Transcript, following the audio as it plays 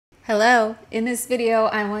Hello, in this video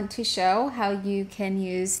I want to show how you can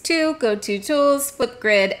use two go-to tools,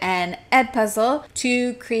 Flipgrid and Edpuzzle,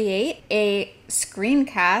 to create a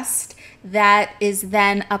screencast that is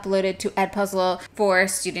then uploaded to Edpuzzle for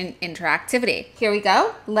student interactivity. Here we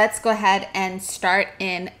go. Let's go ahead and start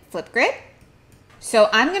in Flipgrid. So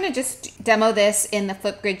I'm going to just demo this in the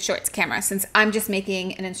Flipgrid Shorts camera since I'm just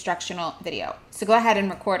making an instructional video. So go ahead and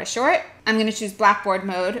record a short. I'm going to choose Blackboard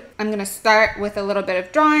mode. I'm going to start with a little bit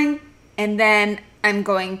of drawing, and then I'm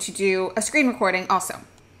going to do a screen recording also.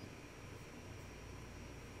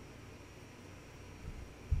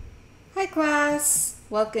 Hi class,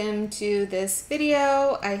 welcome to this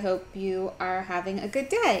video. I hope you are having a good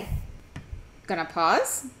day. Gonna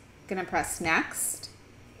pause, gonna press next.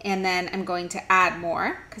 And then I'm going to add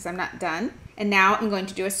more because I'm not done. And now I'm going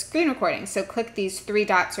to do a screen recording. So click these three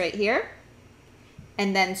dots right here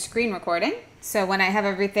and then screen recording. So when I have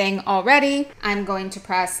everything all ready, I'm going to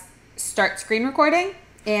press start screen recording,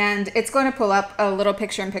 and it's going to pull up a little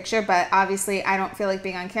picture-in-picture, but obviously I don't feel like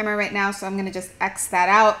being on camera right now, so I'm going to just X that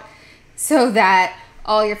out so that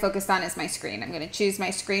all you're focused on is my screen. I'm going to choose my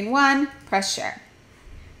screen one, press share.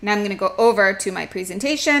 Now I'm going to go over to my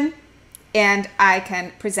presentation, and I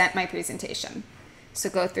can present my presentation. So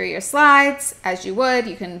go through your slides as you would.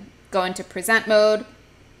 You can go into present mode,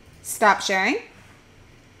 stop sharing,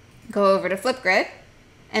 go over to Flipgrid,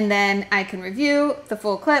 and then I can review the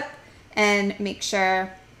full clip and make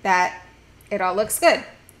sure that it all looks good.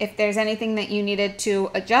 If there's anything that you needed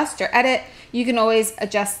to adjust or edit, you can always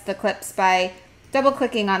adjust the clips by double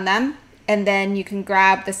clicking on them, and then you can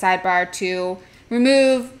grab the sidebar to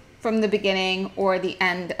remove from the beginning or the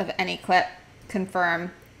end of any clip,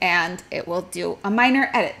 confirm, and it will do a minor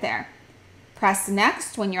edit there. Press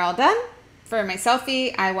next when you're all done. For my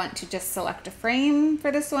selfie, I want to just select a frame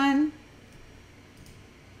for this one.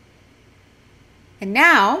 And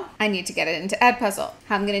now I need to get it into Edpuzzle.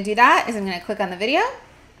 How I'm gonna do that is I'm gonna click on the video.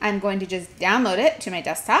 I'm going to just download it to my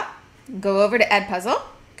desktop, go over to Edpuzzle,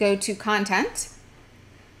 go to Content,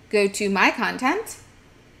 go to My Content,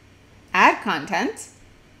 Add Content,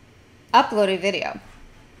 upload a video.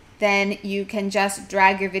 Then you can just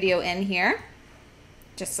drag your video in here,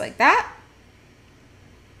 just like that.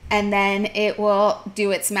 And then it will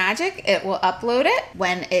do its magic. It will upload it.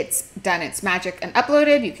 When it's done its magic and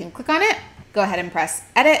uploaded, you can click on it, go ahead and press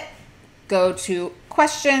edit, go to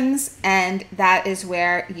questions, and that is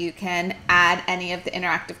where you can add any of the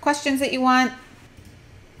interactive questions that you want.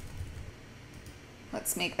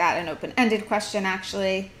 Let's make that an open-ended question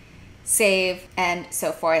actually. Save, and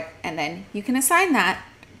so forth, and then you can assign that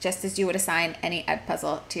just as you would assign any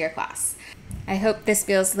Edpuzzle to your class. I hope this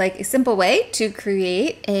feels like a simple way to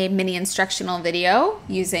create a mini instructional video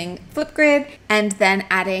using Flipgrid and then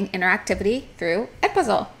adding interactivity through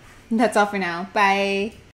Edpuzzle. That's all for now. Bye.